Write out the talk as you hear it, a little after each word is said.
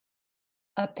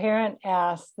A parent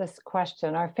asked this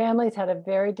question. Our families had a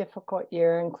very difficult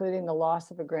year, including the loss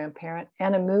of a grandparent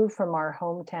and a move from our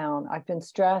hometown. I've been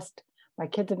stressed. My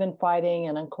kids have been fighting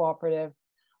and uncooperative.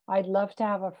 I'd love to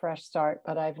have a fresh start,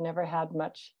 but I've never had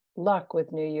much luck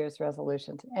with New Year's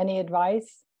resolutions. Any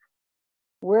advice?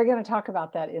 We're going to talk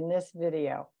about that in this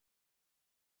video.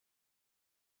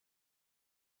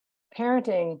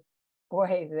 Parenting,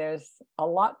 boy, there's a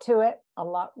lot to it, a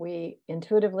lot we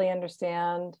intuitively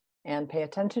understand and pay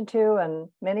attention to, and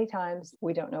many times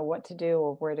we don't know what to do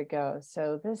or where to go.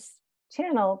 So this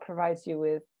channel provides you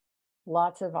with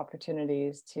lots of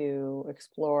opportunities to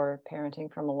explore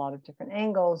parenting from a lot of different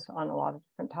angles on a lot of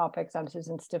different topics. I'm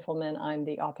Susan Stiffelman. I'm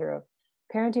the author of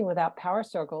Parenting Without Power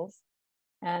Struggles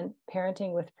and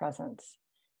Parenting with Presence.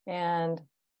 And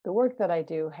the work that I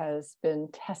do has been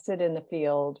tested in the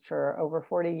field for over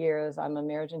 40 years. I'm a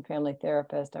marriage and family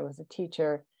therapist. I was a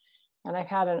teacher. And I've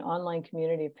had an online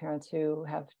community of parents who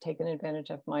have taken advantage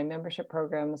of my membership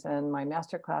programs and my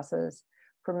master classes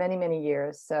for many, many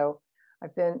years. So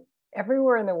I've been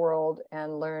everywhere in the world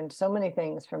and learned so many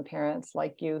things from parents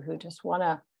like you who just want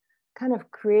to kind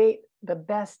of create the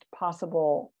best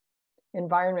possible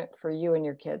environment for you and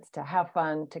your kids to have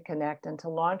fun, to connect, and to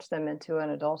launch them into an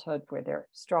adulthood where they're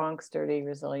strong, sturdy,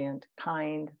 resilient,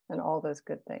 kind, and all those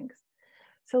good things.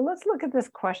 So let's look at this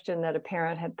question that a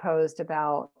parent had posed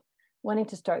about wanting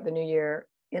to start the new year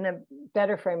in a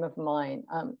better frame of mind.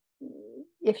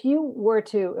 If you were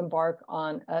to embark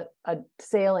on a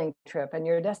sailing trip and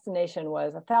your destination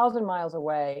was 1,000 miles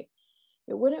away,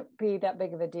 it wouldn't be that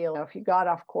big of a deal. If you got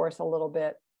off course a little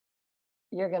bit,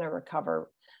 you're going to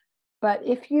recover. But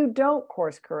if you don't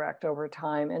course correct over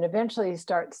time and eventually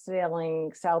start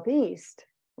sailing southeast,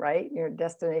 right, your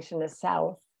destination is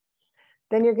south,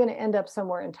 then you're going to end up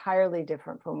somewhere entirely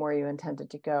different from where you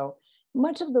intended to go.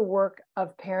 Much of the work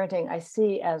of parenting I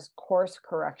see as course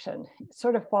correction. It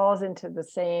sort of falls into the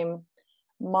same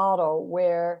model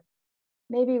where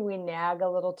maybe we nag a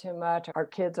little too much. Our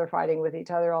kids are fighting with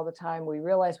each other all the time. We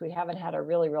realize we haven't had a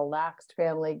really relaxed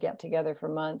family get together for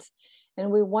months. And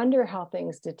we wonder how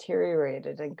things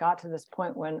deteriorated and got to this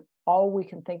point when all we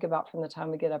can think about from the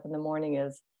time we get up in the morning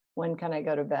is, when can I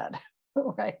go to bed?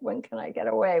 Right? When can I get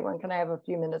away? When can I have a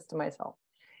few minutes to myself?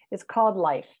 It's called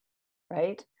life,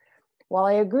 right? While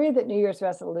I agree that New Year's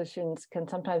resolutions can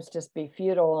sometimes just be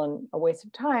futile and a waste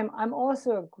of time, I'm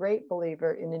also a great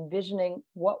believer in envisioning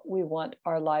what we want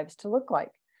our lives to look like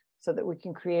so that we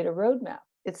can create a roadmap.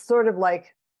 It's sort of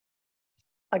like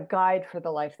a guide for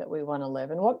the life that we want to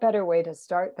live. And what better way to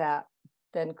start that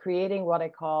than creating what I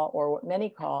call, or what many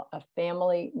call, a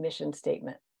family mission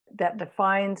statement that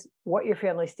defines what your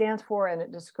family stands for, and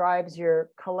it describes your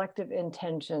collective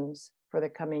intentions for the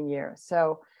coming year.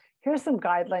 So here's some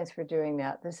guidelines for doing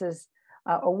that. This is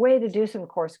a way to do some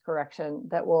course correction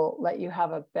that will let you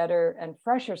have a better and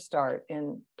fresher start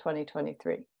in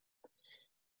 2023.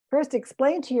 First,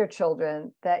 explain to your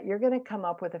children that you're going to come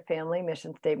up with a family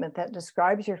mission statement that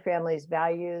describes your family's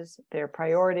values, their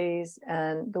priorities,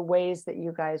 and the ways that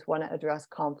you guys want to address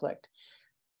conflict.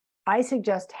 I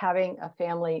suggest having a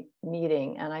family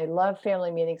meeting, and I love family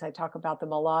meetings. I talk about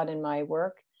them a lot in my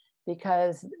work,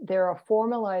 because they're a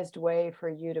formalized way for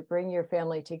you to bring your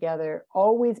family together,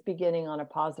 always beginning on a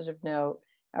positive note,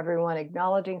 everyone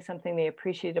acknowledging something they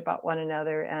appreciate about one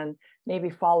another, and maybe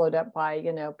followed up by,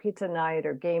 pizza night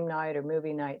or game night or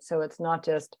movie night. So it's not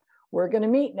just, we're going to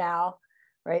meet now,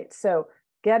 right? So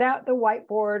get out the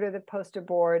whiteboard or the poster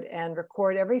board and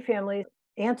record every family's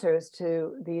answers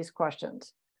to these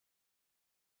questions.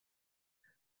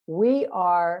 We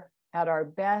are at our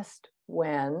best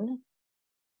when.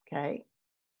 Okay,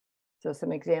 so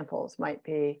some examples might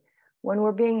be when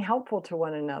we're being helpful to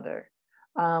one another,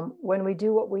 when we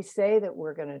do what we say that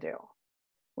we're going to do,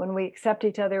 when we accept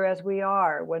each other as we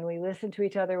are, when we listen to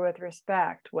each other with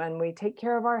respect, when we take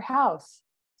care of our house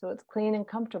so it's clean and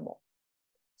comfortable.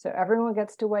 So everyone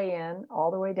gets to weigh in, all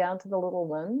the way down to the little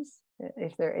ones,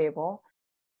 if they're able.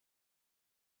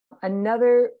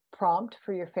 Another prompt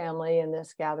for your family in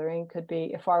this gathering could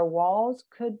be, if our walls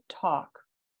could talk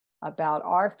about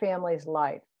our family's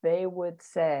life, they would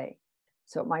say.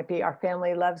 So it might be, our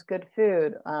family loves good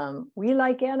food. We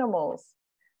like animals.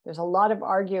 There's a lot of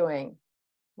arguing.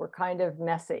 We're kind of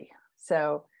messy.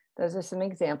 So those are some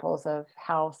examples of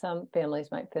how some families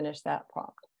might finish that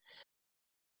prompt.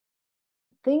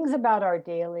 Things about our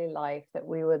daily life that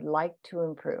we would like to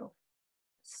improve.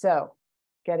 So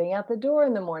getting out the door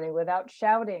in the morning without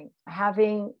shouting,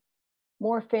 having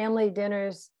more family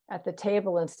dinners at the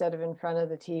table instead of in front of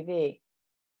the TV,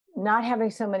 not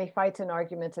having so many fights and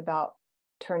arguments about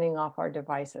turning off our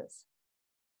devices.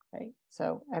 Okay,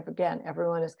 so again,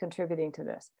 everyone is contributing to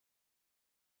this.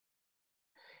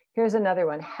 Here's another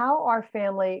one. How our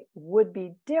family would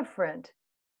be different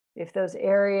if those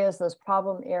areas, those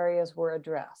problem areas were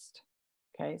addressed.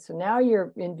 Okay, so now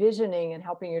you're envisioning and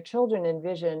helping your children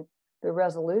envision the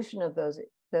resolution of those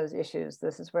issues.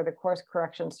 This is where the course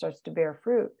correction starts to bear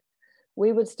fruit.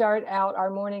 We would start out our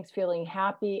mornings feeling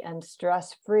happy and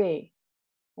stress-free,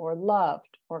 or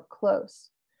loved, or close.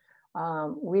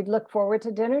 We'd look forward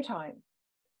to dinner time.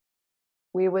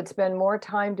 We would spend more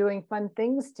time doing fun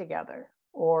things together,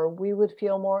 or we would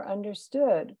feel more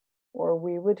understood, or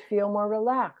we would feel more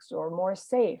relaxed or more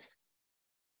safe.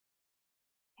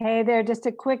 Hey there, just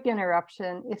a quick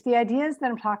interruption. If the ideas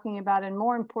that I'm talking about, and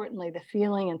more importantly, the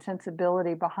feeling and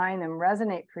sensibility behind them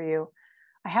resonate for you,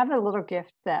 I have a little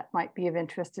gift that might be of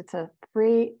interest. It's a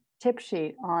free tip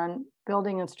sheet on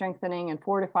building and strengthening and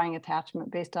fortifying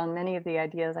attachment based on many of the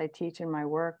ideas I teach in my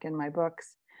work and my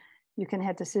books. You can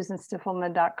head to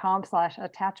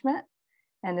susanstiffelman.com/attachment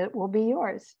and it will be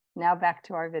yours. Now back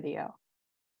to our video.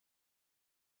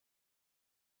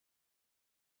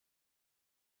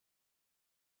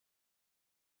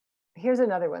 Here's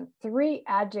another one. 3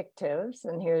 adjectives,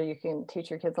 and here you can teach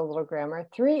your kids a little grammar.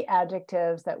 3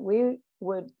 adjectives that we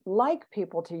would like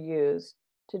people to use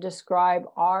to describe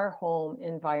our home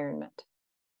environment.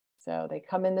 So they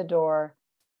come in the door.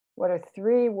 What are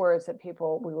 3 words that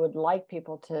we would like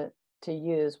people to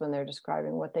use when they're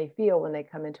describing what they feel when they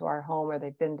come into our home or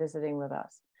they've been visiting with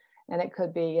us? And it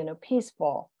could be,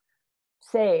 peaceful,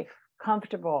 safe,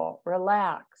 comfortable,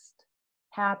 relaxed,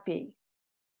 happy,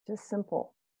 just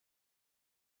simple.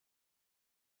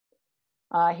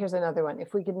 Here's another one.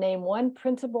 If we could name one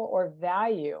principle or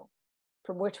value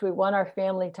from which we want our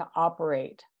family to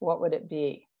operate, what would it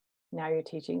be? Now you're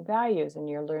teaching values and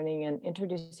you're learning and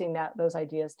introducing those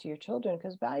ideas to your children,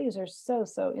 because values are so,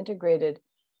 so integrated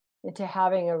into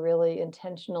having a really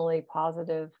intentionally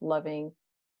positive, loving,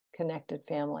 connected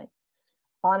family.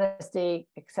 Honesty,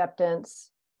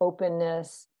 acceptance,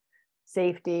 openness,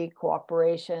 safety,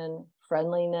 cooperation,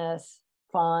 friendliness,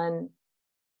 fun,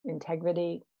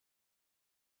 integrity.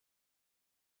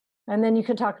 And then you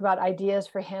can talk about ideas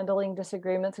for handling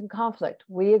disagreements and conflict.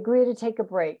 We agree to take a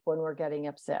break when we're getting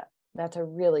upset. That's a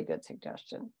really good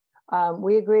suggestion.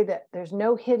 We agree that there's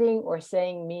no hitting or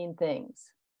saying mean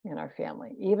things in our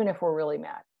family, even if we're really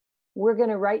mad. We're going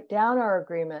to write down our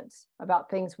agreements about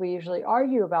things we usually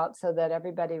argue about so that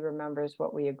everybody remembers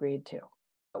what we agreed to.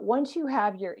 But once you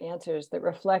have your answers that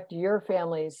reflect your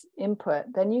family's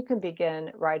input, then you can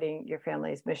begin writing your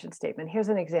family's mission statement. Here's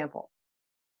an example.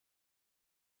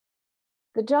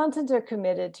 The Johnsons are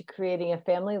committed to creating a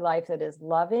family life that is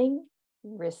loving,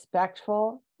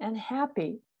 respectful, and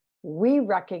happy. We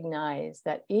recognize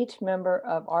that each member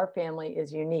of our family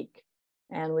is unique,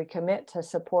 and we commit to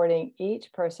supporting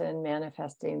each person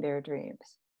manifesting their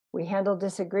dreams. We handle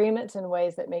disagreements in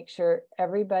ways that make sure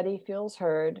everybody feels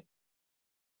heard,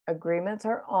 agreements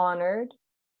are honored,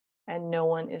 and no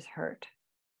one is hurt.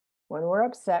 When we're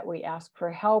upset, we ask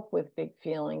for help with big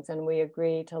feelings, and we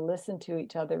agree to listen to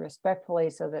each other respectfully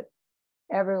so that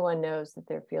everyone knows that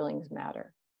their feelings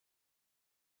matter.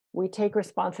 We take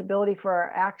responsibility for our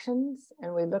actions,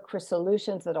 and we look for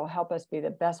solutions that will help us be the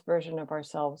best version of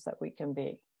ourselves that we can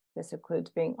be. This includes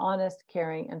being honest,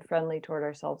 caring, and friendly toward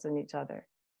ourselves and each other.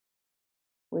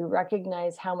 We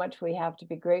recognize how much we have to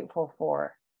be grateful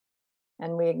for,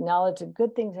 and we acknowledge the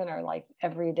good things in our life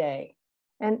every day.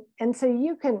 And so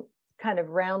you can kind of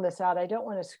round this out. I don't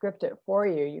want to script it for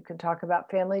you. You can talk about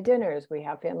family dinners. We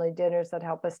have family dinners that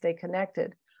help us stay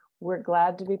connected. We're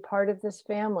glad to be part of this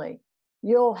family.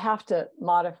 You'll have to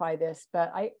modify this,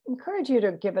 but I encourage you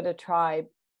to give it a try.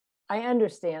 I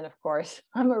understand, of course,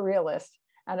 I'm a realist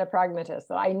and a pragmatist.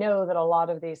 So I know that a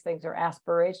lot of these things are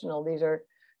aspirational. These are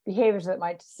behaviors that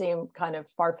might seem kind of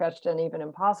far-fetched and even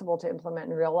impossible to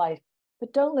implement in real life,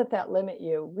 but don't let that limit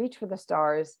you. Reach for the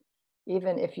stars,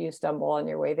 even if you stumble on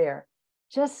your way there.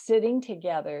 Just sitting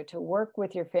together to work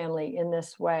with your family in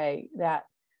this way that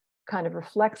kind of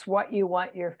reflects what you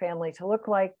want your family to look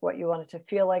like, what you want it to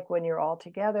feel like when you're all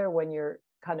together, when you're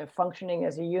kind of functioning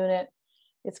as a unit,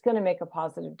 it's going to make a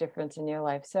positive difference in your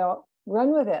life. So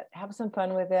run with it, have some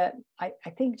fun with it. I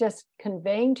think just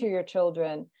conveying to your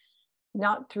children,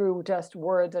 not through just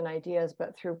words and ideas,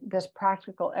 but through this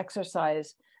practical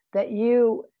exercise, that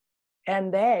you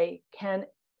and they can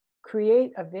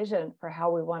create a vision for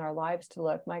how we want our lives to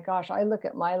look. My gosh, I look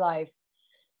at my life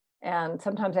and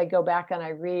sometimes I go back and I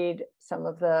read some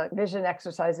of the vision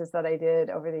exercises that I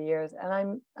did over the years, and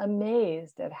I'm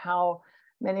amazed at how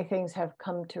many things have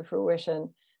come to fruition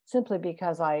simply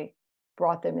because I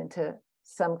brought them into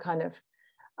some kind of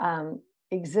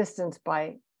existence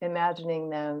by imagining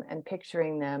them and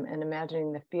picturing them and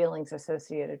imagining the feelings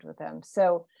associated with them.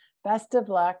 So best of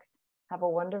luck. Have a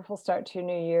wonderful start to your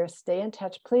new year. Stay in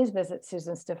touch. Please visit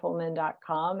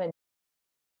susanstiffelman.com and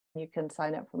you can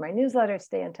sign up for my newsletter,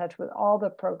 stay in touch with all the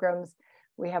programs.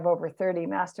 We have over 30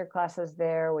 masterclasses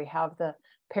there. We have the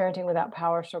Parenting Without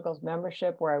Power Struggles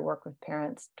membership, where I work with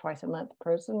parents twice a month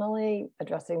personally,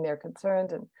 addressing their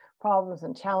concerns and problems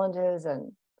and challenges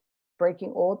and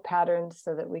breaking old patterns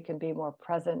so that we can be more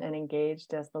present and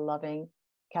engaged as the loving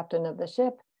captain of the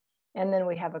ship. And then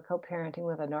we have a co-parenting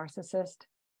with a narcissist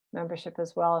membership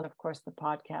as well. And of course, the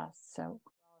podcast. So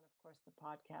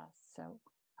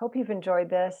hope you've enjoyed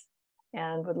this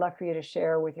and would love for you to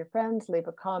share with your friends, leave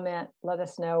a comment, let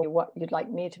us know what you'd like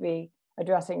me to be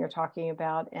addressing or talking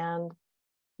about. And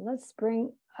let's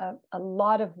bring a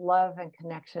lot of love and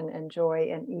connection and joy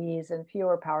and ease and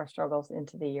fewer power struggles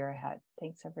into the year ahead.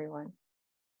 Thanks, everyone.